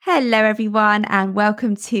Hello, everyone, and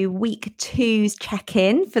welcome to week two's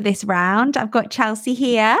check-in for this round. I've got Chelsea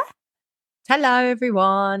here. Hello,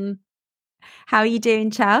 everyone. How are you doing,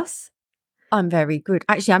 Chelsea? I'm very good.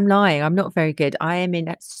 Actually, I'm lying. I'm not very good. I am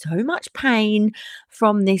in so much pain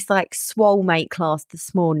from this swole mate class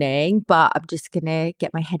this morning, but I'm just going to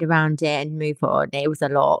get my head around it and move on. It was a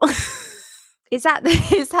lot. Is that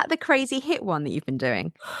the crazy hit one that you've been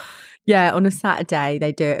doing? Yeah, on a Saturday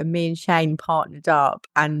they do it, and me and Shane partnered up,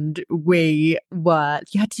 and you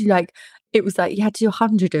had to you had to do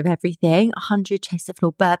 100 of everything, 100 chest to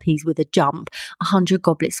floor burpees with a jump, 100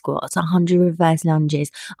 goblet squats, 100 reverse lunges,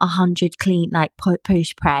 100 clean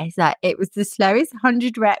push press. It was the slowest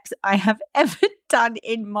 100 reps I have ever done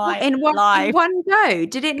in my life. In one go?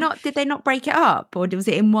 Did they not break it up, or was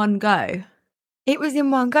it in one go? It was in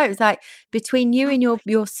one go. It was between you and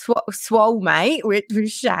your swole mate, which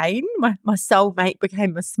was Shane. My soulmate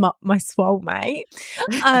became my swole mate.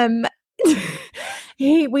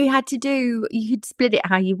 We had to do. You could split it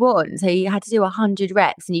how you want. So you had to do 100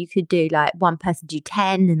 reps, and you could do one person do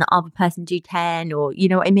 10, and the other person do 10, or you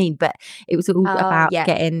know what I mean. But it was all about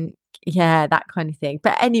getting that kind of thing.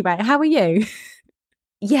 But anyway, how are you?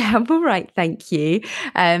 Yeah, I'm all right, thank you.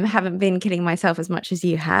 Haven't been killing myself as much as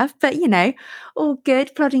you have, but all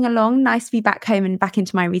good, plodding along. Nice to be back home and back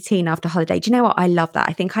into my routine after holiday. Do you know what? I love that.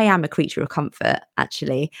 I think I am a creature of comfort,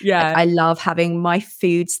 actually. Yeah. I love having my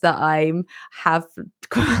foods that I have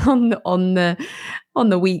on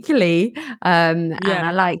the weekly. And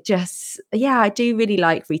I I do really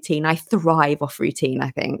like routine. I thrive off routine,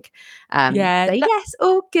 I think. Yes,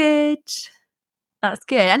 all good. That's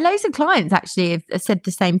good. And loads of clients actually have said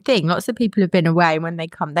the same thing. Lots of people have been away, and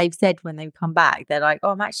they've said when they come back, they're like,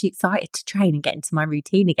 oh, I'm actually excited to train and get into my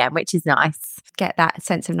routine again, which is nice. Get that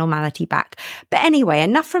sense of normality back. But anyway,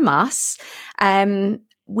 enough from us.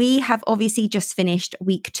 We have obviously just finished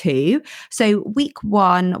week 2. So week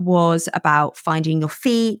 1 was about finding your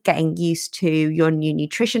feet, getting used to your new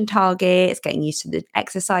nutrition targets, getting used to the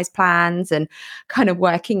exercise plans and kind of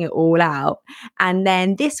working it all out. And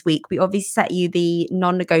then this week, we obviously set you the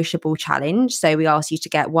non-negotiable challenge. So we asked you to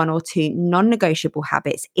get 1 or 2 non-negotiable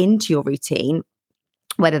habits into your routine,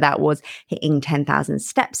 whether that was hitting 10,000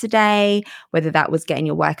 steps a day, whether that was getting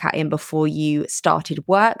your workout in before you started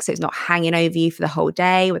work, so it's not hanging over you for the whole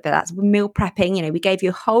day, whether that's meal prepping. We gave you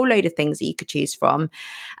a whole load of things that you could choose from.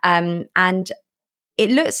 And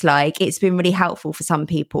it looks like it's been really helpful for some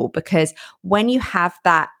people, because when you have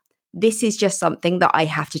that, this is just something that I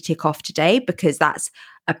have to tick off today because that's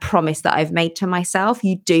a promise that I've made to myself.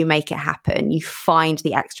 You do make it happen. You find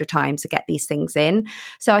the extra time to get these things in.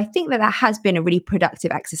 So I think that has been a really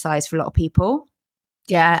productive exercise for a lot of people.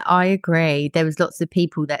 Yeah, I agree. There was lots of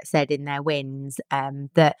people that said in their wins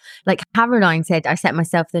that, like Caroline said, I set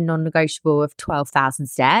myself the non-negotiable of 12,000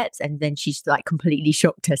 steps, and then she's completely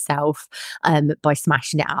shocked herself by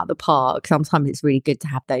smashing it out of the park. Sometimes it's really good to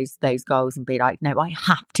have those goals and be like, no, I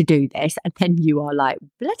have to do this. And then you are like,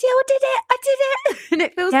 bloody hell, I did it. And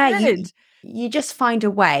it feels good. You just find a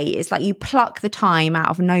way. It's like you pluck the time out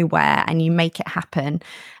of nowhere and you make it happen.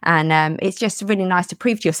 And it's just really nice to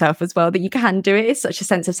prove to yourself as well that you can do it. It's such a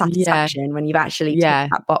sense of satisfaction when you've actually ticked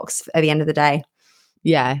that box at the end of the day.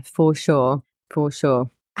 Yeah, for sure. For sure.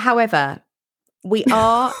 However, we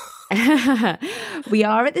are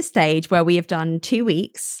at the stage where we have done 2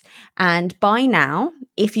 weeks, and by now,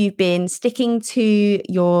 if you've been sticking to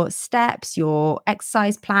your steps, your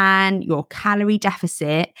exercise plan, your calorie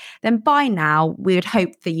deficit, then by now we would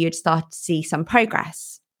hope that you'd start to see some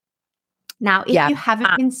progress. Now, if you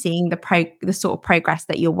haven't been seeing the sort of progress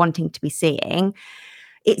that you're wanting to be seeing,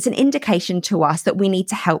 it's an indication to us that we need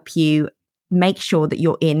to help you make sure that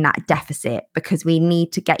you're in that deficit, because we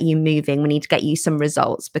need to get you moving. We need to get you some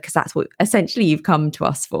results, because that's what essentially you've come to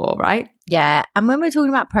us for, right? Yeah. And when we're talking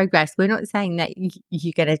about progress, we're not saying that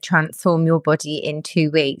you're going to transform your body in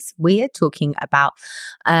 2 weeks. We are talking about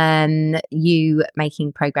you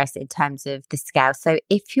making progress in terms of the scale. So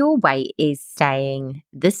if your weight is staying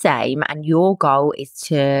the same and your goal is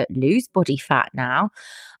to lose body fat now,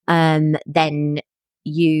 then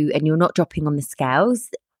you're not dropping on the scales,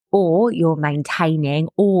 or you're maintaining,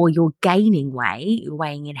 or you're gaining weight, you're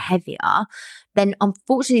weighing in heavier, then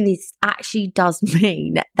unfortunately this actually does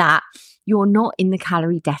mean that you're not in the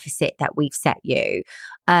calorie deficit that we've set you.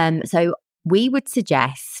 So we would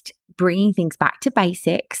suggest bringing things back to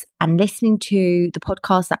basics and listening to the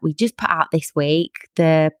podcast that we just put out this week,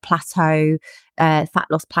 the fat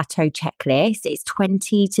loss plateau checklist. It's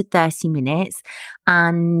 20 to 30 minutes,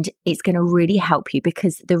 and it's going to really help you,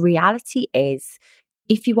 because the reality is,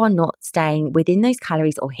 if you are not staying within those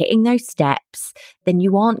calories or hitting those steps, then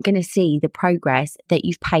you aren't going to see the progress that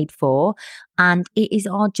you've paid for. And it is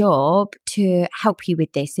our job to help you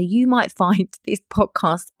with this. So you might find this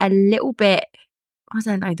podcast a little bit, I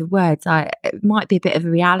don't know the words, it might be a bit of a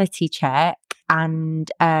reality check.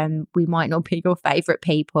 And we might not be your favorite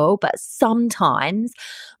people, but sometimes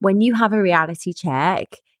when you have a reality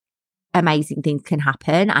check, amazing things can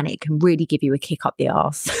happen and it can really give you a kick up the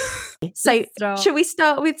arse. So should we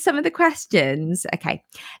start with some of the questions? Okay,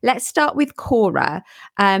 let's start with Cora.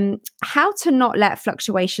 How to not let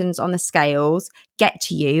fluctuations on the scales get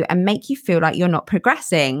to you and make you feel like you're not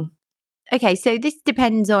progressing? Okay, so this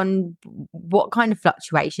depends on what kind of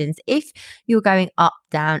fluctuations. If you're going up,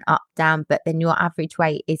 down, but then your average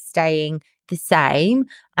weight is staying the same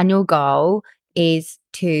and your goal is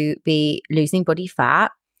to be losing body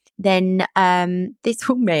fat, then this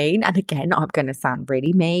will mean, and again, I'm going to sound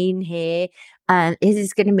really mean here, this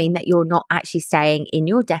is going to mean that you're not actually staying in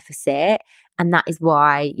your deficit. And that is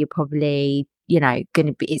why you're probably,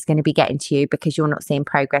 it's going to be getting to you because you're not seeing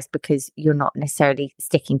progress because you're not necessarily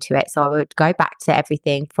sticking to it. So I would go back to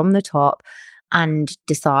everything from the top and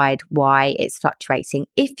decide why it's fluctuating.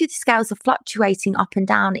 If the scales are fluctuating up and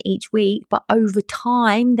down each week, but over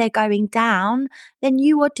time they're going down, then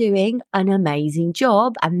you are doing an amazing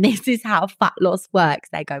job. And this is how fat loss works.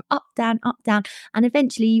 They go up, down, and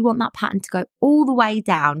eventually you want that pattern to go all the way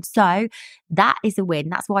down. So that is a win.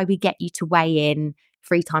 That's why we get you to weigh in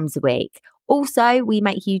 3 times a week. Also, we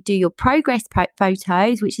make you do your progress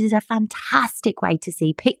photos, which is a fantastic way to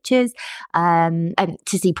see pictures and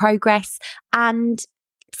to see progress and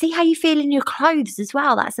see how you feel in your clothes as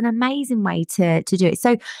well. That's an amazing way to do it.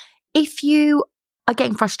 So if you are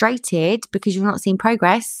getting frustrated because you're not seeing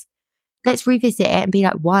progress, let's revisit it and be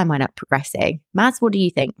like, why am I not progressing? Maz, what do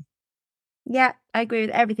you think? Yeah, I agree with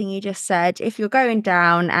everything you just said. If you're going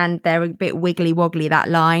down and they're a bit wiggly woggly, that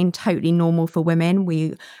line, totally normal for women.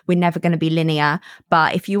 We're never going to be linear.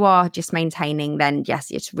 But if you are just maintaining, then yes,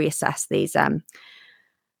 you have to reassess these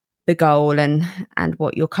the goal and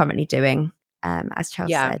what you're currently doing, as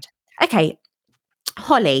Chelsea said. Okay.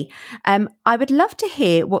 Holly, I would love to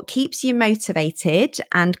hear what keeps you motivated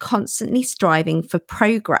and constantly striving for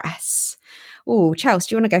progress. Oh, Chelsea,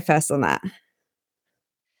 do you want to go first on that?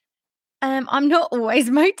 I'm not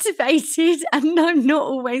always motivated and I'm not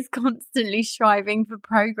always constantly striving for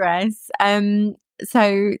progress.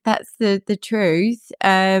 So that's the truth.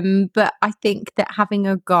 But I think that having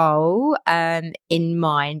a goal in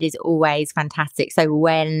mind is always fantastic. So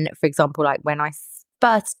when, for example, like when I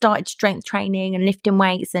first started strength training and lifting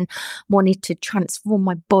weights and wanted to transform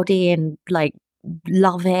my body and like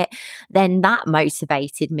love it, then that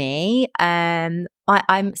motivated me.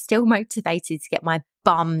 I'm still motivated to get my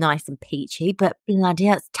bum nice and peachy, but bloody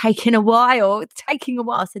hell, it's taking a while.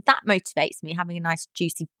 So that motivates me, having a nice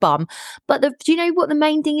juicy bum. But do you know what the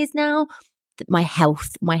main thing is now? My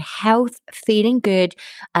health, feeling good,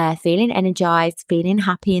 feeling energized, feeling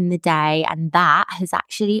happy in the day. And that has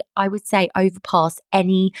actually, I would say, overpassed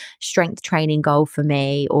any strength training goal for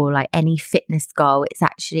me or like any fitness goal. It's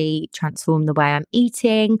actually transformed the way I'm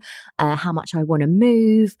eating, how much I want to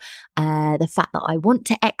move, the fact that I want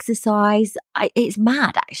to exercise. It's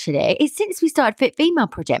mad, actually. It's since we started Fit Female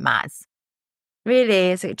Project, Maz.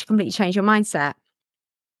 Really? Has it completely changed your mindset?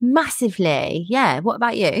 Massively. Yeah. What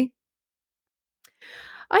about you?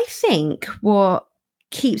 I think what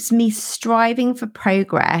keeps me striving for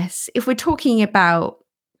progress, if we're talking about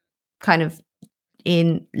kind of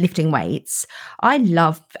in lifting weights, I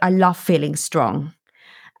love feeling strong.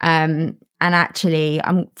 And actually,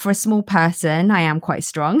 for a small person, I am quite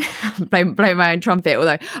strong. blow my own trumpet,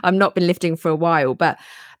 although I've not been lifting for a while, but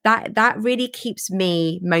that really keeps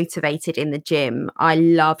me motivated in the gym. I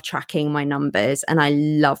love tracking my numbers and I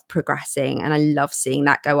love progressing and I love seeing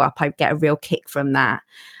that go up. I get a real kick from that.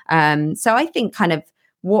 So I think kind of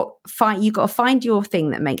you got to find your thing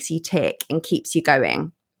that makes you tick and keeps you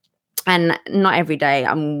going. And not every day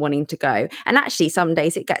I'm wanting to go. And actually, some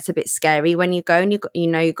days it gets a bit scary when you go and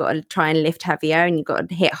you've got to try and lift heavier and you've got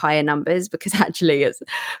to hit higher numbers because actually it's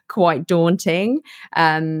quite daunting.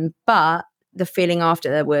 But the feeling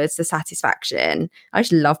afterwards, the satisfaction, I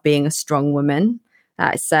just love being a strong woman.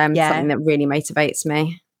 That's something that really motivates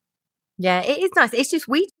me. Yeah, it is nice. It's just,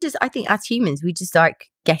 I think as humans, we just like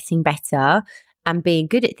getting better and being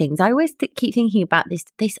good at things. I always keep thinking about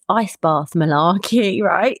this ice bath malarkey,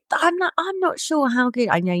 right? I'm not sure how good.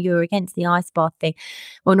 I know you're against the ice bath thing.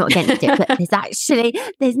 Well, not against it, but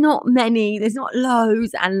there's not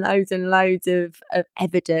loads and loads and loads of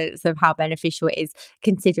evidence of how beneficial it is,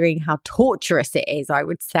 considering how torturous it is, I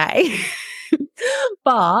would say.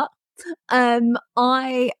 But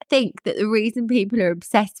I think that the reason people are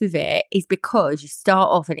obsessed with it is because you start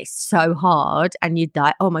off and it's so hard and you're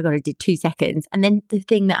like, oh my God, I did 2 seconds. And then the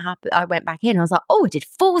thing that happened, I went back in, I was like, oh, I did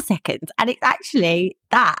 4 seconds. And it's actually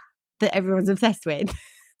that everyone's obsessed with.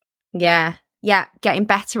 Yeah. Yeah. Getting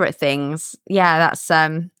better at things. Yeah.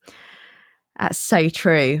 That's so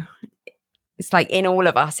true. It's like in all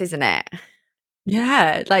of us, isn't it?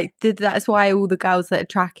 Yeah, like that's why all the girls that are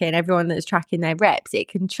tracking, everyone that's tracking their reps, it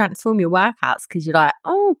can transform your workouts because you're like,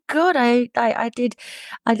 oh God, I did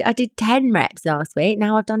 10 reps last week.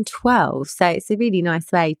 Now I've done 12. So it's a really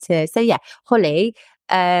nice way to. So yeah, Holly,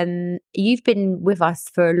 you've been with us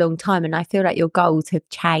for a long time, and I feel like your goals have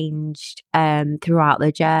changed throughout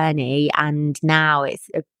the journey, and now it's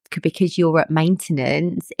because you're at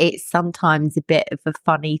maintenance, it's sometimes a bit of a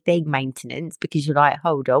funny thing, maintenance, because you're like,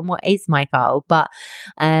 hold on, what is my goal? But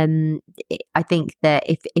I think that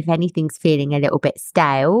if anything's feeling a little bit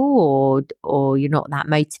stale or you're not that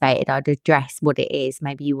motivated, I'd address what it is.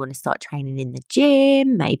 Maybe you want to start training in the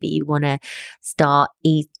gym. Maybe you want to start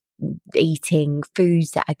eating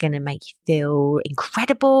foods that are going to make you feel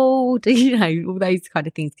incredible. All those kind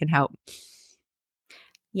of things can help.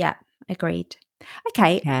 Yeah, agreed.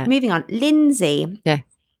 Okay, Yeah. moving on. Lindsay. Yeah.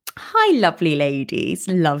 Hi, lovely ladies.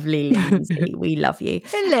 Lovely Lindsay. We love you.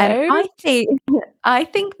 Hello. I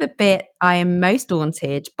think the bit I am most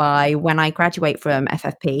daunted by when I graduate from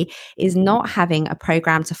FFP is not having a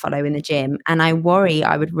program to follow in the gym, and I worry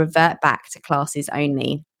I would revert back to classes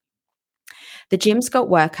only. The gym sculpt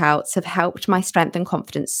workouts have helped my strength and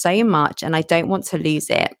confidence so much, and I don't want to lose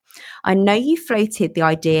it. I know you floated the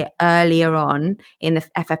idea earlier on in the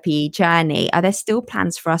FFP journey. Are there still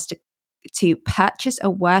plans for us to purchase a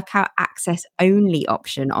workout access only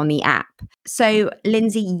option on the app? So,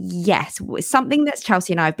 Lindsay, yes, something that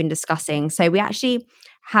Chelsea and I have been discussing. So, we actually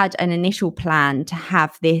had an initial plan to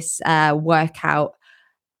have this workout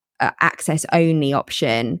access only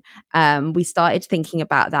option. We started thinking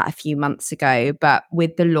about that a few months ago, but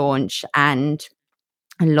with the launch and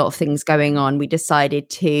a lot of things going on, we decided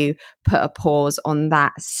to put a pause on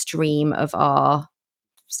that stream of our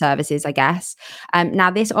services, I guess.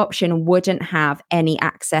 Now, this option wouldn't have any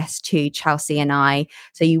access to Chelsea and I.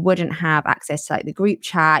 So you wouldn't have access to like the group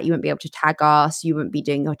chat. You wouldn't be able to tag us. You wouldn't be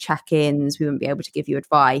doing your check-ins. We wouldn't be able to give you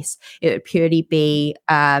advice. It would purely be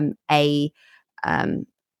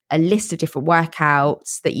a list of different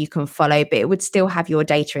workouts that you can follow, but it would still have your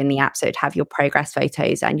data in the app. So it'd have your progress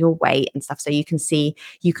photos and your weight and stuff. So you can see,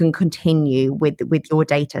 you can continue with your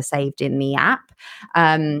data saved in the app,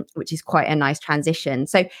 which is quite a nice transition.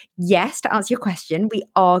 So yes, to answer your question, we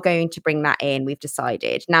are going to bring that in. We've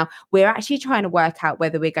decided. Now we're actually trying to work out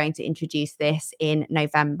whether we're going to introduce this in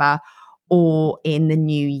November or in the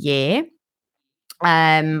new year.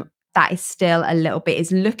 That is still a little bit,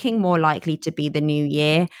 is looking more likely to be the new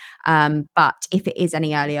year. But if it is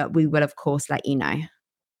any earlier, we will, of course, let you know.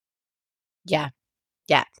 Yeah.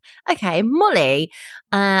 Yeah. Okay, Molly,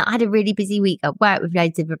 I had a really busy week at work with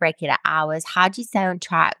loads of irregular hours. How do you stay on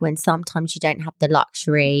track when sometimes you don't have the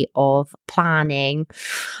luxury of planning?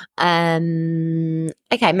 Okay,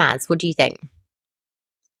 Maz, what do you think?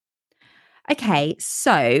 Okay,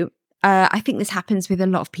 so I think this happens with a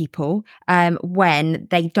lot of people when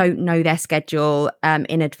they don't know their schedule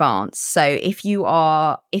in advance. So if you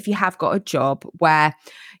have got a job where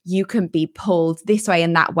you can be pulled this way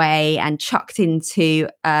and that way and chucked into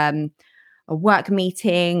a work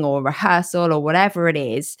meeting or rehearsal or whatever it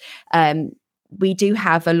is, we do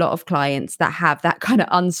have a lot of clients that have that kind of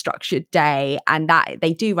unstructured day, and that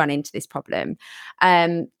they do run into this problem.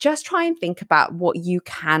 Just try and think about what you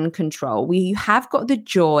can control. We have got the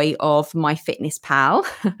joy of MyFitnessPal,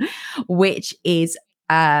 which is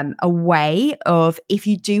a way of, if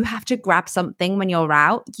you do have to grab something when you're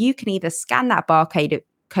out, you can either scan that barcode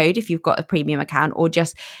code if you've got a premium account, or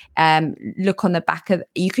just look on the back of,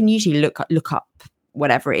 you can usually look up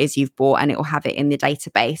whatever it is you've bought and it will have it in the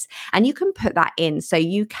database, and you can put that in so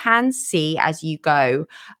you can see as you go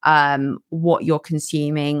what you're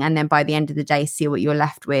consuming, and then by the end of the day see what you're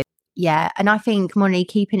left with. Yeah, and I think, Moni,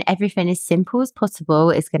 keeping everything as simple as possible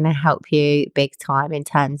is going to help you big time in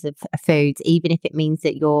terms of foods, even if it means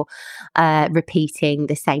that you're repeating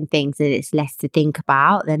the same things and it's less to think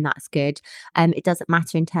about, then that's good. It doesn't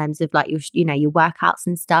matter in terms of like your workouts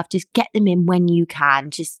and stuff. Just get them in when you can.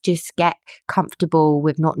 Just get comfortable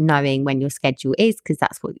with not knowing when your schedule is, because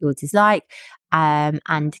that's what yours is like.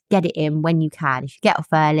 And get it in when you can. If you get off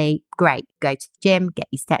early, great, go to the gym, get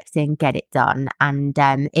your steps in, get it done. And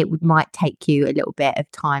might take you a little bit of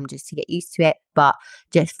time just to get used to it, but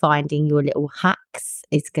just finding your little hacks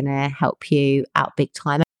is going to help you out big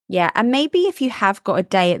time. Yeah, and maybe if you have got a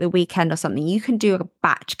day at the weekend or something, you can do a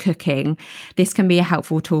batch cooking. This can be a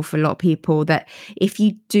helpful tool for a lot of people, that if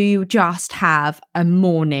you do just have a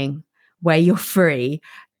morning where you're free,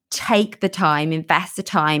 take the time, invest the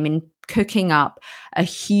time in cooking up a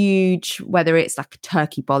huge, whether it's like a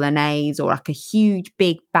turkey bolognese or like a huge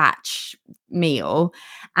big batch meal,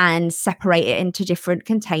 and separate it into different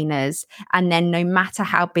containers. And then no matter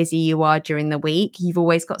how busy you are during the week, you've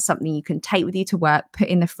always got something you can take with you to work, put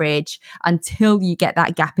in the fridge until you get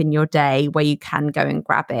that gap in your day where you can go and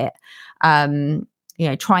grab it.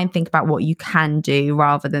 Try and think about what you can do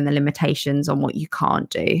rather than the limitations on what you can't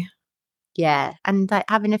do. Yeah. And like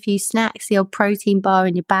having a few snacks, the old protein bar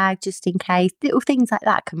in your bag, just in case, little things like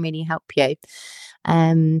that can really help you.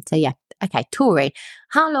 So yeah. Okay, Tori,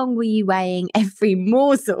 how long were you weighing every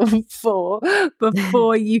morsel for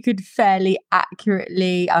before you could fairly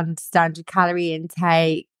accurately understand your calorie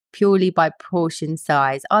intake purely by portion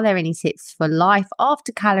size? Are there any tips for life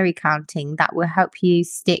after calorie counting that will help you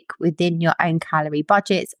stick within your own calorie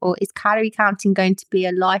budgets? Or is calorie counting going to be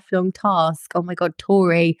a lifelong task? Oh my God,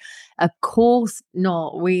 Tori, of course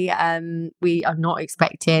not. We are not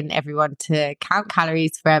expecting everyone to count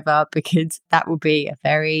calories forever, because that will be a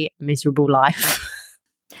very miserable life.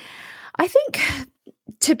 I think,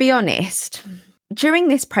 to be honest, during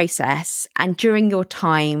this process and during your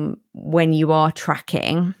time when you are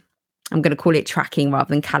tracking, I'm going to call it tracking rather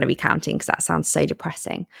than calorie counting because that sounds so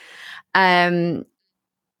depressing. You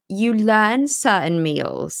learn certain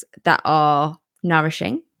meals that are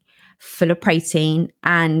nourishing, full of protein,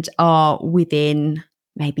 and are within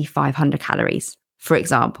maybe 500 calories, for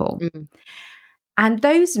example. Mm. And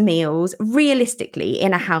those meals, realistically,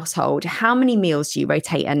 in a household, how many meals do you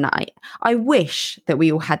rotate a night? I wish that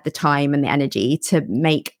we all had the time and the energy to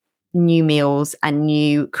make new meals and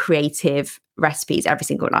new creative recipes every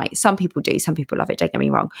single night. Some people do, some people love it, don't get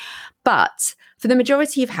me wrong. But for the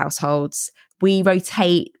majority of households, we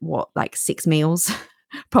rotate like 6 meals,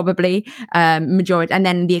 probably, majority, and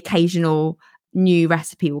then the occasional new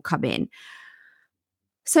recipe will come in.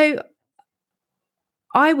 So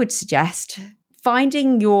I would suggest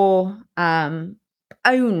finding your own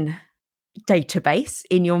database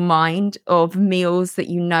in your mind of meals that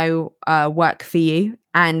you know work for you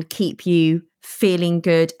and keep you feeling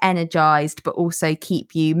good, energized, but also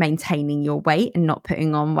keep you maintaining your weight and not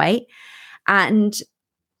putting on weight. And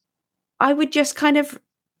I would just kind of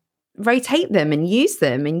rotate them and use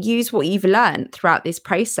what you've learned throughout this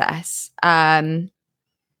process. Does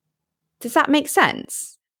that make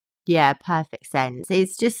sense? Yeah, perfect sense.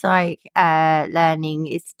 It's just like learning.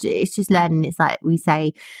 It's just learning. It's like we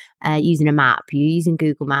say, using a map. You're using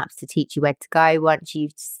Google Maps to teach you where to go. Once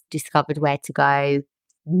you've discovered where to go,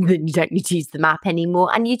 then you don't need to use the map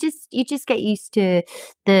anymore, and you just get used to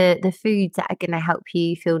the foods that are going to help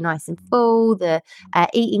you feel nice and full. The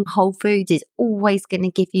eating whole foods is always going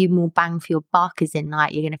to give you more bang for your buck, as in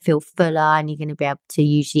like you're going to feel fuller and you're going to be able to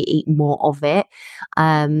usually eat more of it.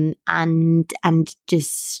 And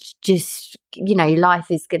just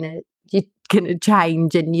life is you're gonna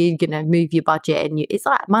change, and you're gonna move your budget, and it's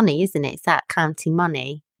like money, isn't it? It's that counting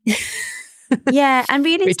money. Yeah, and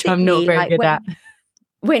realistically, which I'm not very good at.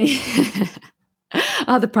 When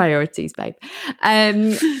other priorities, babe.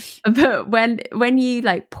 But when you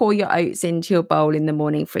like pour your oats into your bowl in the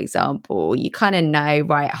morning, for example, you kind of know,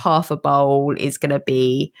 right, half a bowl is going to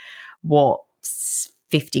be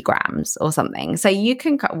 50 grams or something. So you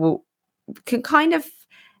can kind of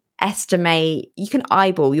estimate,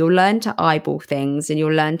 you'll learn to eyeball things, and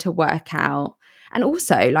you'll learn to work out. And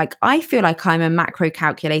also, like, I feel like I'm a macro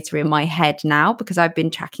calculator in my head now because I've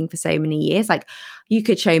been tracking for so many years. Like, you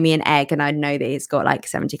could show me an egg and I'd know that it's got like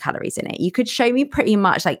 70 calories in it. You could show me pretty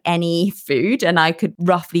much like any food and I could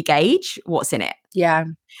roughly gauge what's in it. Yeah.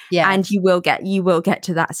 Yeah. And you will get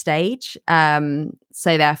to that stage. So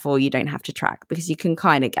therefore you don't have to track because you can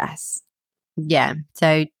kind of guess. Yeah.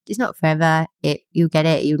 So it's not forever. You'll get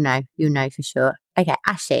it. You'll know for sure. Okay,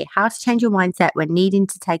 Ashley, how to change your mindset when needing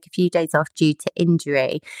to take a few days off due to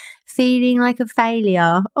injury, feeling like a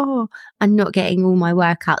failure. Oh, I'm not getting all my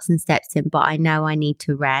workouts and steps in, but I know I need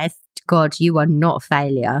to rest. God, you are not a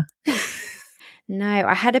failure. No,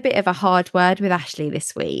 I had a bit of a hard word with Ashley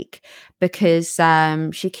this week because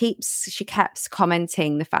she kept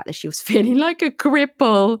commenting the fact that she was feeling like a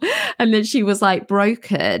cripple and that she was like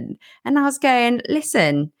broken. And I was going,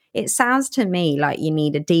 listen, it sounds to me like you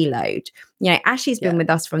need a deload. Ashley's been with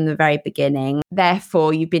us from the very beginning.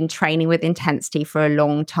 Therefore, you've been training with intensity for a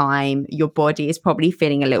long time. Your body is probably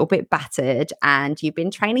feeling a little bit battered and you've been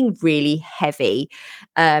training really heavy.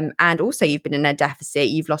 And also you've been in a deficit.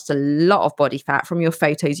 You've lost a lot of body fat. From your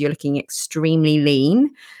photos, you're looking extremely lean.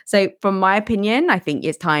 So from my opinion, I think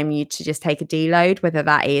it's time you to just take a deload, whether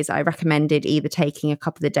that is, I recommended either taking a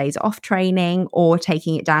couple of days off training or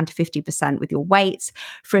taking it down to 50% with your weights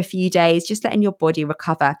for a few days, just letting your body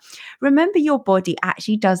recover. Remember, your body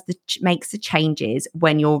actually makes the changes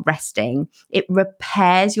when you're resting. It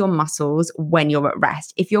repairs your muscles when you're at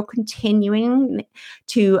rest. If you're continuing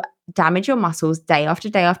to damage your muscles day after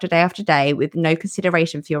day after day after day with no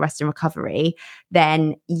consideration for your rest and recovery,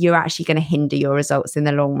 then you're actually going to hinder your results in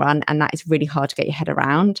the long run. And that is really hard to get your head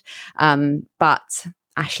around. But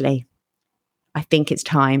Ashley, I think it's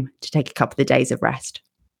time to take a couple of days of rest.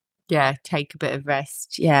 Yeah, take a bit of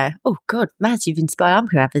rest. Yeah. Oh God, Maz, you've inspired. I'm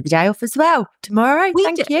gonna have the day off as well tomorrow.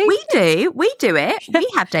 Thank you. We do it.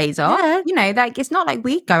 We have days off. Yeah. It's not like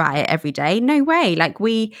we go at it every day. No way.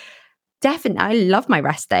 We definitely. I love my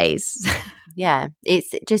rest days. Yeah,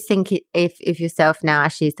 it's just think if yourself now,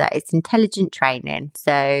 Ashley, is that it's intelligent training.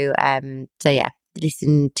 So yeah.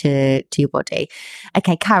 Listen to your body.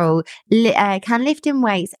 Okay, Carol, can lifting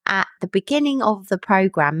weights at the beginning of the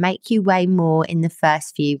program make you weigh more in the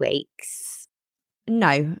first few weeks?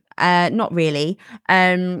 No, not really.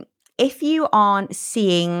 If you aren't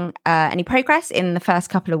seeing any progress in the first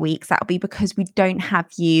couple of weeks, that'll be because we don't have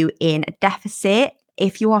you in a deficit.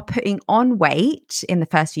 If you are putting on weight in the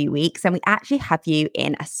first few weeks, then we actually have you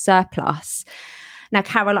in a surplus. Now,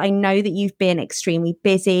 Carol, I know that you've been extremely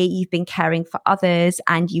busy, you've been caring for others,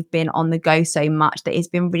 and you've been on the go so much that it's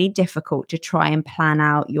been really difficult to try and plan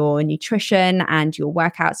out your nutrition and your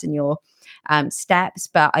workouts and your steps.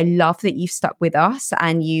 But I love that you've stuck with us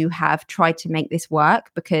and you have tried to make this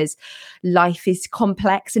work, because life is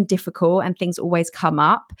complex and difficult and things always come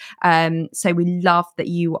up. So we love that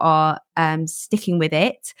you are sticking with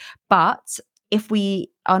it. But if we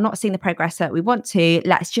are not seeing the progress that we want to,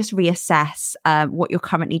 let's just reassess what you're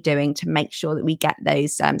currently doing to make sure that we get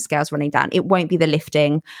those scales running down. It won't be the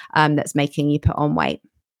lifting that's making you put on weight.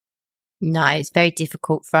 No, it's very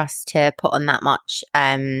difficult for us to put on that much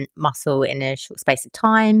muscle in a short space of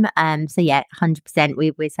time. So yeah, 100%.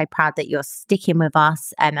 We're so proud that you're sticking with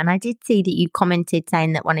us. And I did see that you commented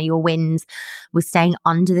saying that one of your wins was staying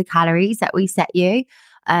under the calories that we set you.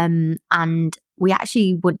 And we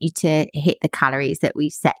actually want you to hit the calories that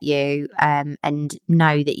we've set you, and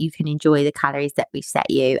know that you can enjoy the calories that we've set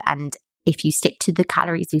you. And if you stick to the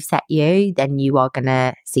calories we've set you, then you are going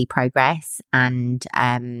to see progress and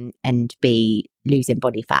be losing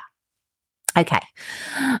body fat. Okay.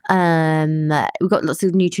 We've got lots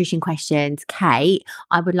of nutrition questions. Kate,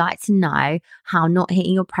 I would like to know how not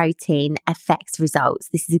hitting your protein affects results.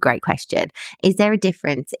 This is a great question. Is there a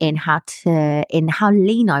difference in how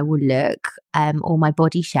lean I will look, or my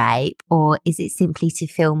body shape, or is it simply to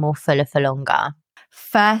feel more fuller for longer?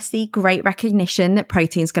 Firstly, great recognition that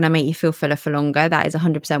protein is going to make you feel fuller for longer. That is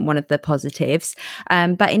 100% one of the positives.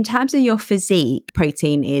 But in terms of your physique,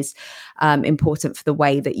 protein is important for the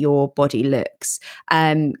way that your body looks,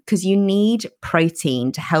 because you need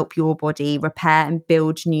protein to help your body repair and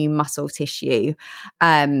build new muscle tissue.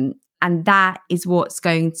 And that is what's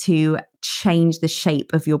going to change the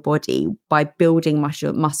shape of your body by building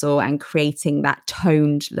muscle and creating that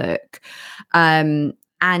toned look.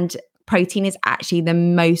 And protein is actually the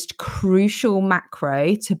most crucial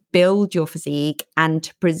macro to build your physique and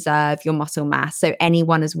to preserve your muscle mass. So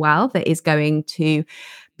anyone as well that is going to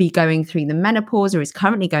be going through the menopause or is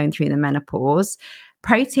currently going through the menopause,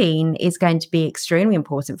 protein is going to be extremely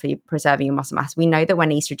important for you preserving your muscle mass. We know that when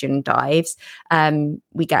estrogen dives,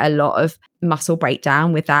 we get a lot of muscle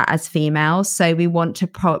breakdown with that as females. So we want to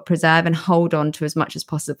preserve and hold on to as much as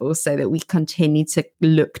possible so that we continue to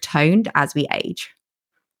look toned as we age.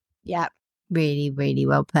 Yeah, really, really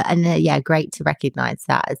well put. And yeah, great to recognize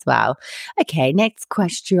that as well. Okay, next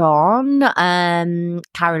question.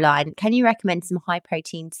 Caroline, can you recommend some high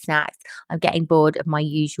protein snacks? I'm getting bored of my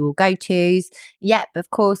usual go-tos. Yep,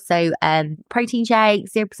 of course. So protein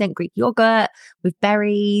shake, 0% Greek yogurt with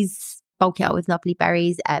berries, bulk it up with lovely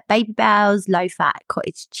berries, baby bells, low-fat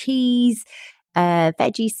cottage cheese,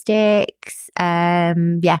 veggie sticks.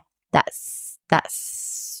 Yeah, that's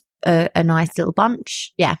a nice little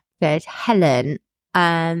bunch. Yeah. Good. Helen,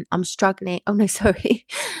 I'm struggling. Oh no, sorry.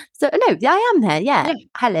 So no, I am there. Yeah.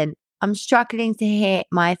 Helen, I'm struggling to hit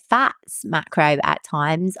my fats macro at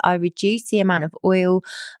times. I reduce the amount of oil,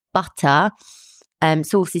 butter,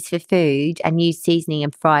 sources for food and use seasoning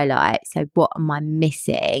and fry light. So what am I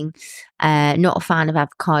missing? Not a fan of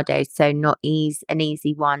avocados, so not an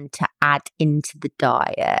easy one to add into the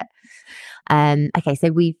diet. Okay, so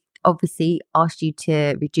we've obviously asked you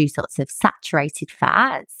to reduce lots of saturated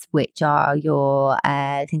fats, which are your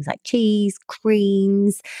things like cheese,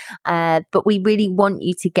 creams, but we really want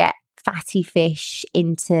you to get fatty fish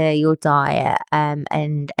into your diet,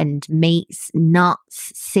 and meats,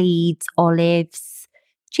 nuts, seeds, olives,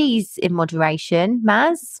 cheese in moderation.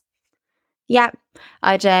 Maz? Yeah,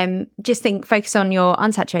 I'd just think focus on your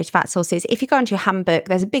unsaturated fat sources. If you go into your handbook,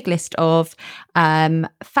 there's a big list of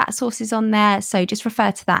fat sources on there. So just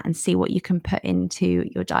refer to that and see what you can put into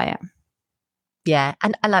your diet. Yeah,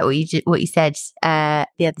 and I like what you said the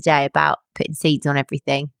other day about putting seeds on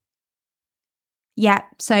everything. Yeah,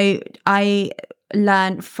 so I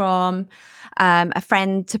learned from a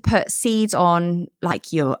friend to put seeds on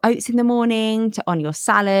like your oats in the morning, on your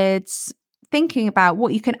salads, thinking about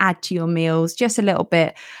what you can add to your meals, just a little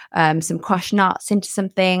bit, some crushed nuts into some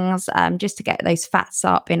things, just to get those fats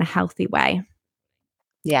up in a healthy way.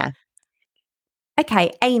 Yeah.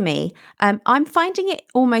 Okay, Amy, I'm finding it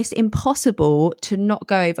almost impossible to not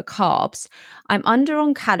go over carbs. I'm under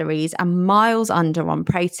on calories and miles under on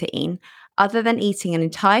protein, other than eating an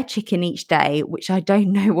entire chicken each day, which I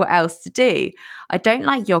don't know what else to do. I don't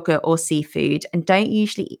like yogurt or seafood and don't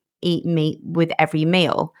usually eat meat with every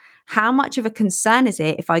meal. How much of a concern is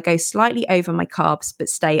it if I go slightly over my carbs but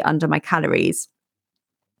stay under my calories?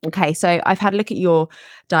 Okay, so I've had a look at your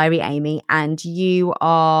diary, Amy, and you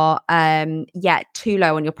are too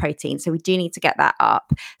low on your protein. So we do need to get that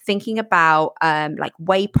up. Thinking about like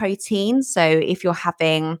whey protein. So if you're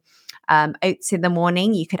having oats in the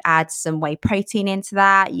morning, you could add some whey protein into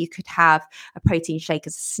that. You could have a protein shake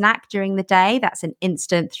as a snack during the day. That's an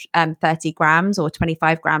instant 30 grams or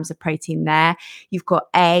 25 grams of protein there. You've got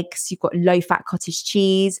eggs, you've got low fat cottage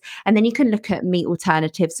cheese, and then you can look at meat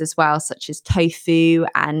alternatives as well, such as tofu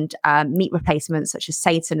and meat replacements such as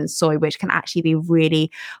seitan and soy, which can actually be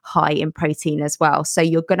really high in protein as well. So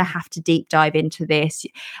you're going to have to deep dive into this.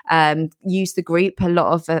 Use the group, a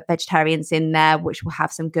lot of vegetarians in there, which will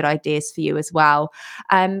have some good ideas for you as well.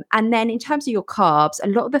 And then in terms of your carbs, a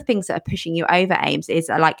lot of the things that are pushing you over, Ames, is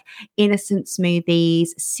like innocent smoothies,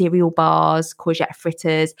 cereal bars, courgette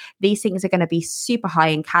fritters. These things are going to be super high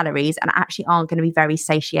in calories and actually aren't going to be very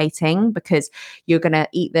satiating because you're going to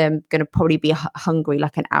eat them, going to probably be hungry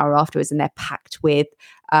like an hour afterwards, and they're packed with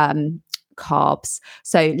carbs.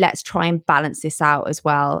 So let's try and balance this out as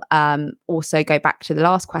well. Also go back to the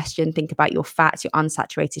last question, think about your fats, your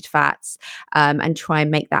unsaturated fats, and try and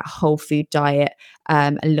make that whole food diet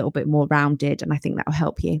a little bit more rounded. And I think that will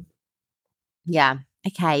help you. Yeah.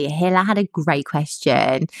 Okay, Hila had a great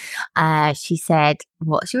question. She said,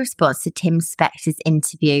 what's your response to Tim Spectors'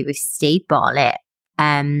 interview with Steve Bartlett?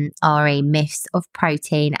 RE myths of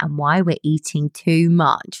protein and why we're eating too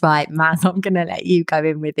much. Right, Maz, I'm going to let you go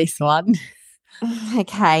in with this one.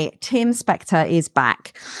 Okay, Tim Spector is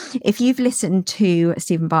back. If you've listened to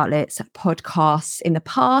Stephen Bartlett's podcasts in the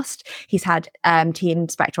past, he's had Tim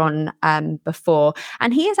Spector on before,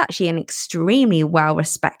 and he is actually an extremely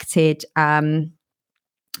well-respected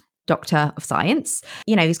doctor of science.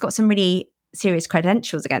 You know, he's got some really serious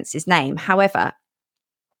credentials against his name. However,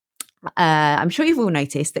 I'm sure you've all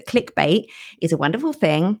noticed that clickbait is a wonderful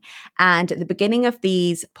thing. And at the beginning of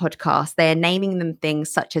these podcasts, they're naming them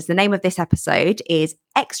things such as the name of this episode is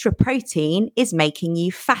Extra Protein is Making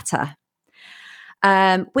You Fatter.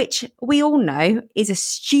 Which we all know is a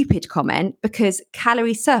stupid comment because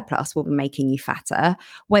calorie surplus will be making you fatter,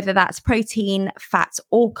 whether that's protein, fats,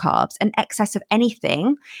 or carbs. An excess of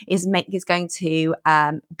anything is going to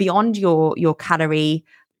beyond your calorie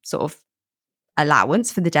sort of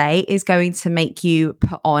allowance for the day is going to make you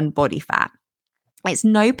put on body fat. It's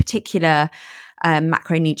no particular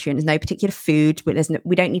macronutrient, there's no particular food, but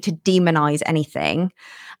we don't need to demonize anything.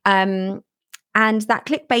 And that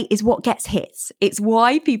clickbait is what gets hits. It's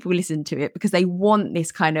why people listen to it, because they want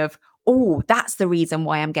this kind of, oh, that's the reason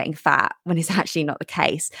why I'm getting fat, when it's actually not the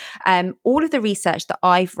case. All of the research that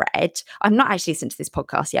I've read, I'm not actually listened to this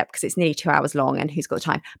podcast yet because it's nearly 2 hours long and who's got the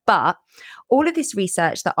time, but all of this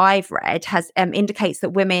research that I've read has indicates that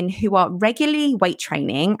women who are regularly weight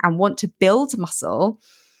training and want to build muscle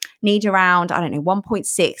need around,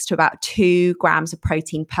 1.6 to about 2 grams of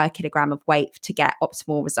protein per kilogram of weight to get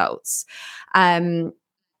optimal results.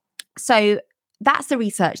 So that's the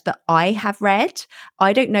research that I have read.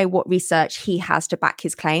 I don't know what research he has to back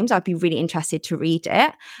his claims. I'd be really interested to read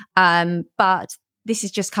it. But this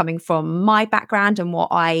is just coming from my background and what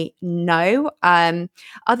I know.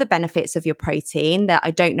 Other benefits of your protein that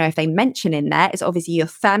I don't know if they mention in there is obviously your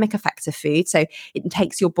thermic effect of food. So it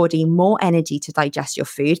takes your body more energy to digest your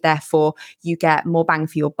food. Therefore, you get more bang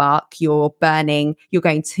for your buck. You're going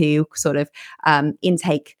to sort of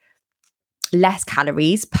intake less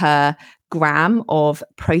calories per gram of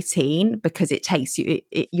protein because it takes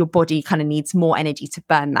your body kind of needs more energy to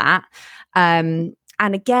burn that.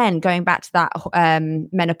 And again, going back to that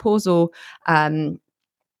menopausal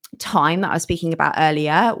time that I was speaking about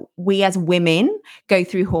earlier, we as women go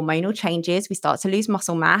through hormonal changes. We start to lose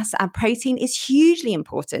muscle mass, and protein is hugely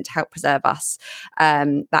important to help preserve us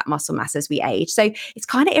that muscle mass as we age. So it's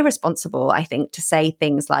kind of irresponsible, I think, to say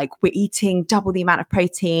things like we're eating double the amount of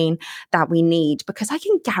protein that we need, because I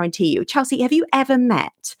can guarantee you, Chelsea, have you ever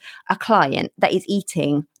met a client that is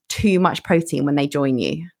eating too much protein when they join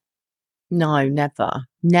you? No, never.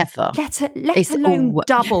 Let alone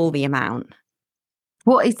double the amount.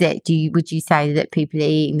 What is it? Would you say that people are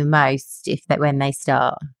eating the most when they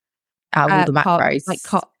start out of all the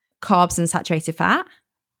macros? Carbs and saturated fat.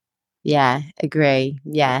 Yeah, agree.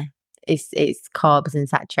 Yeah, it's carbs and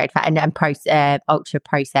saturated fat and ultra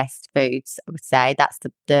processed foods. I would say that's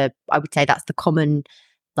the common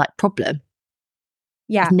problem.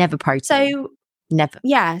 Yeah, it's never protein. So never.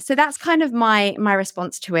 Yeah, so that's kind of my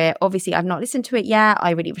response to it. Obviously, I've not listened to it yet. I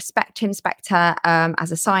really respect Tim Spector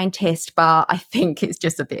as a scientist, but I think it's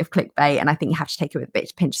just a bit of clickbait, and I think you have to take it with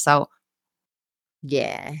a pinch of salt.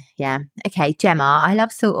 Yeah. Okay, Gemma, I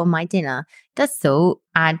love salt on my dinner. Does salt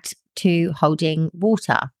add to holding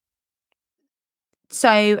water?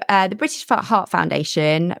 So the British Heart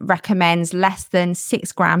Foundation recommends less than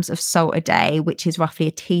 6 grams of salt a day, which is roughly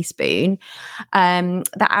a teaspoon.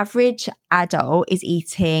 The average adult is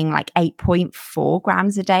eating like 8.4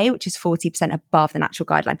 grams a day, which is 40% above the natural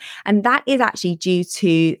guideline. And that is actually due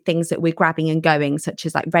to things that we're grabbing and going, such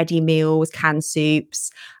as like ready meals, canned soups,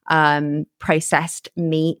 processed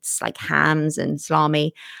meats like hams and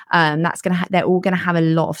salami. They're all going to have a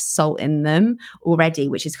lot of salt in them already,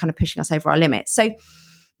 which is kind of pushing us over our limits. So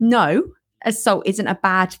no, salt isn't a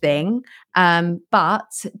bad thing,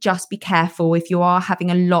 but just be careful if you are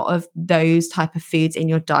having a lot of those type of foods in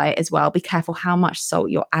your diet as well. Be careful how much salt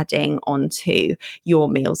you're adding onto your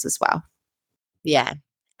meals as well. Yeah.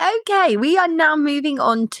 Okay, we are now moving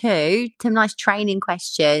on to some nice training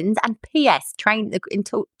questions. And P.S. Talking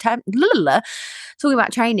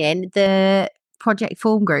about training, the Project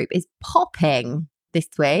Form group is popping this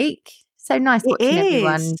week. So nice watching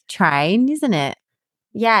everyone train, isn't it?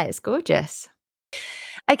 Yeah, it's gorgeous.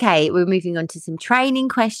 Okay, we're moving on to some training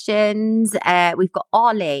questions. We've got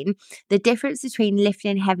Arlene. The difference between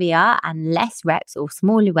lifting heavier and less reps or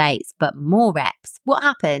smaller weights, but more reps. What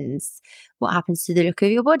happens? What happens to the look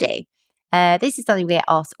of your body? This is something we get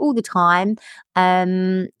asked all the time.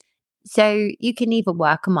 So you can either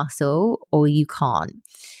work a muscle or you can't.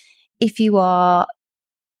 If you are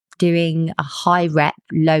doing a high rep,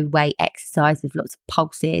 low weight exercise with lots of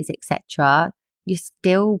pulses, etc., you're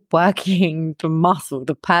still working the muscle.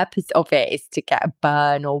 The purpose of it is to get a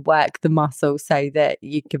burn or work the muscle so that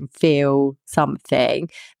you can feel something.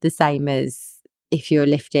 The same as if you're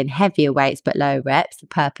lifting heavier weights but lower reps, the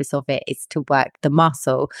purpose of it is to work the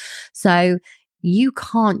muscle. So you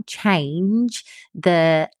can't change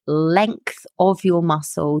the length of your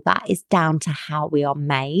muscle. That is down to how we are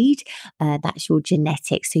made. That's your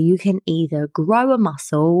genetics. So you can either grow a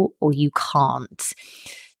muscle or you can't.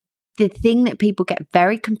 The thing that people get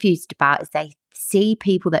very confused about is they see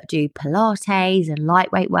people that do Pilates and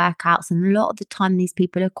lightweight workouts, and a lot of the time these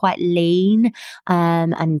people are quite lean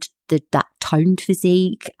and that toned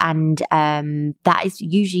physique, and that is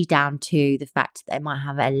usually down to the fact that they might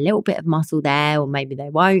have a little bit of muscle there, or maybe they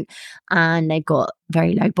won't, and they've got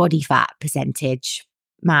very low body fat percentage.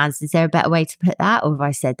 Maz, is there a better way to put that, or have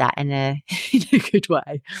I said that in a good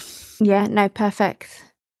way? Yeah, no, perfect.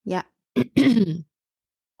 Yeah.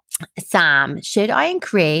 Sam, should I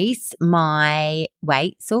increase my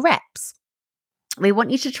weights or reps? We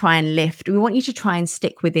want you to try and lift. We want you to try and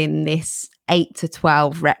stick within this 8 to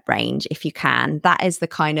 12 rep range if you can. That is the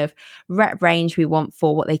kind of rep range we want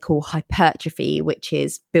for what they call hypertrophy, which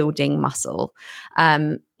is building muscle.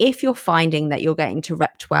 If you're finding that you're getting to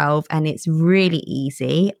rep 12 and it's really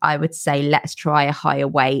easy, I would say let's try a higher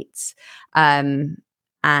weight.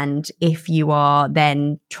 And if you are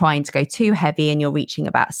then trying to go too heavy and you're reaching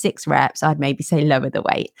about 6 reps, I'd maybe say lower the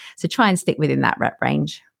weight. So try and stick within that rep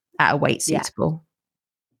range at a weight suitable.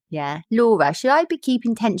 Yeah. Laura, should I be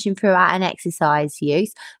keeping tension throughout an exercise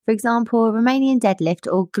use? For example, a Romanian deadlift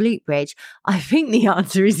or glute bridge? I think the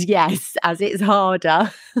answer is yes, as it's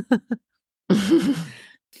harder.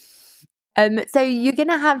 So you're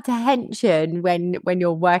gonna have tension when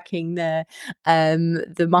you're working the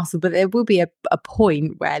muscle, but there will be a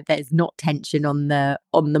point where there's not tension on the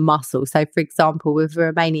muscle. So for example, with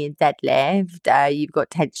a Romanian deadlift, you've got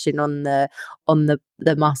tension on the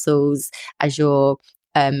muscles as you're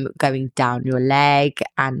going down your leg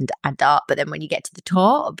and up, but then when you get to the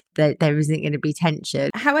top, there isn't going to be tension.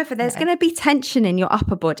 However, there's going to be tension in your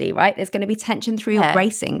upper body, right? There's going to be tension through your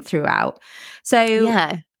bracing throughout.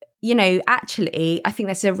 So you know, actually, I think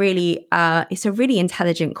that's it's a really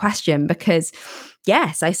intelligent question, because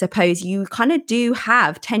yes, I suppose you kind of do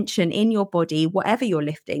have tension in your body, whatever you're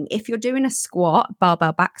lifting. If you're doing a squat,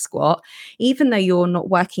 barbell back squat, even though you're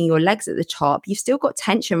not working your legs at the top, you've still got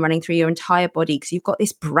tension running through your entire body, because you've got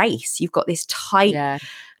this brace, you've got this tight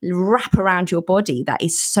wrap around your body that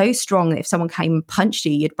is so strong that if someone came and punched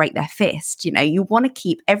you, you'd break their fist. You know, you want to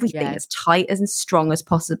keep everything as tight and as strong as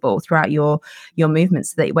possible throughout your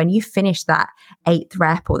movements, so that when you finish that 8th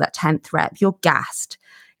rep or that 10th rep, you're gassed.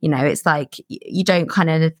 You know, it's like you don't kind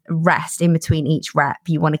of rest in between each rep.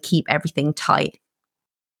 You want to keep everything tight.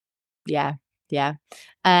 Yeah.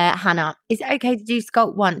 Hannah, is it okay to do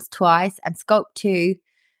sculpt once, twice, and sculpt 2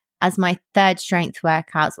 as my 3rd strength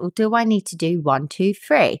workouts, or do I need to do 1, 2,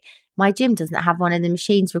 3? My gym doesn't have one of the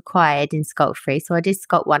machines required in sculpt 3, so I did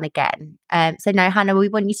sculpt 1 again. So no, Hannah, we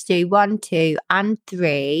want you to do 1, 2, and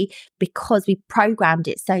 3, because we programmed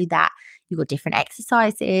it so that you've got different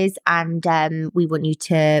exercises, and we want you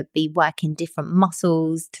to be working different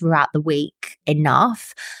muscles throughout the week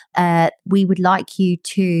enough. We would like you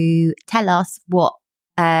to tell us what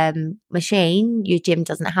machine your gym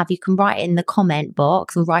doesn't have. You can write it in the comment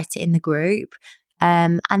box or write it in the group,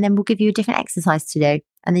 and then we'll give you a different exercise to do,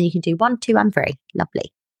 and then you can do 1, 2, and 3.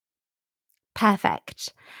 Lovely.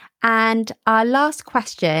 Perfect. And our last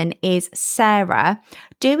question is, Sarah,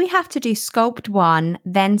 do we have to do sculpt 1,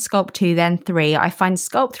 then sculpt 2, then 3? I find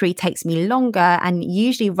sculpt 3 takes me longer and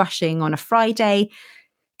usually rushing on a Friday.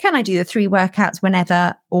 Can I do the 3 workouts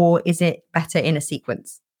whenever, or is it better in a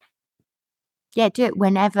sequence? Yeah, do it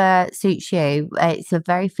whenever suits you. It's a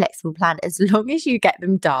very flexible plan, as long as you get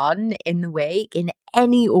them done in the week, in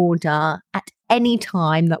any order, at any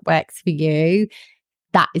time that works for you.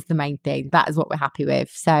 That is the main thing. That is what we're happy with.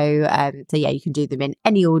 So yeah, you can do them in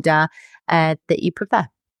any order that you prefer.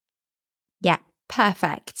 Yeah,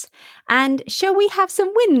 perfect. And shall we have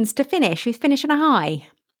some wins to finish? We finish on a high.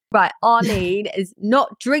 Right, Arlene is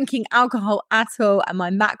not drinking alcohol at all, and my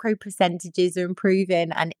macro percentages are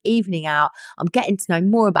improving and evening out. I'm getting to know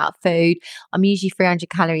more about food. I'm usually 300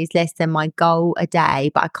 calories less than my goal a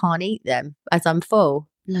day, but I can't eat them as I'm full.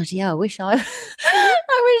 Bloody hell, I wish that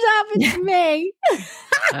happened to me.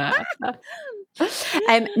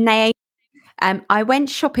 Nay, I went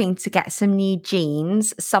shopping to get some new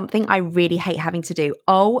jeans, something I really hate having to do.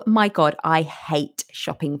 Oh my God, I hate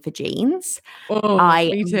shopping for jeans.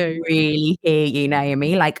 Me too. Really hear you,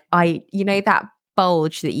 Naomi. Like that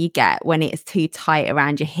bulge that you get when it's too tight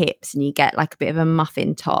around your hips and you get like a bit of a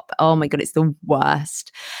muffin top. Oh my God, it's the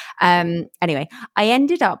worst. Anyway, I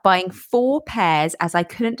ended up buying 4 pairs as I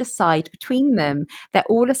couldn't decide between them. They're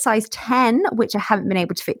all a size 10, which I haven't been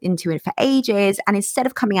able to fit into it for ages. And instead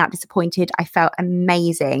of coming out disappointed, I felt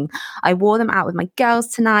amazing. I wore them out with my girls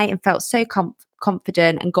tonight and felt so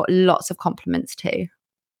confident and got lots of compliments too.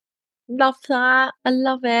 Love that. I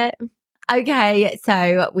love it. Okay,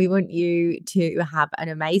 so we want you to have an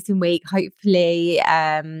amazing week. Hopefully,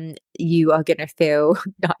 you are going to feel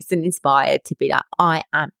nice and inspired to be like, I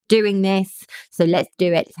am doing this. So let's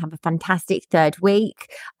do it. Let's have a fantastic 3rd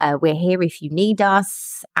week. We're here if you need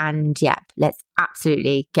us. And yeah, let's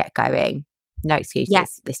absolutely get going. No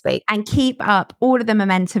excuses this week. And keep up all of the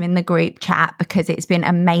momentum in the group chat, because it's been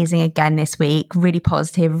amazing again this week. Really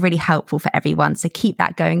positive, really helpful for everyone. So keep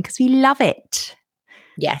that going, because we love it.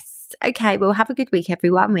 Yes. Okay, well, have a good week,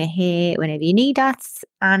 everyone. We're here whenever you need us,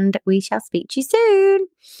 and we shall speak to you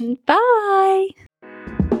soon. Bye.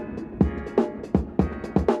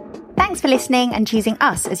 Thanks for listening and choosing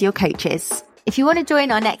us as your coaches. If you want to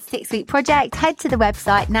join our next 6-week project, head to the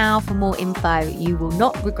website now for more info. You will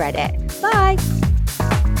not regret it. Bye.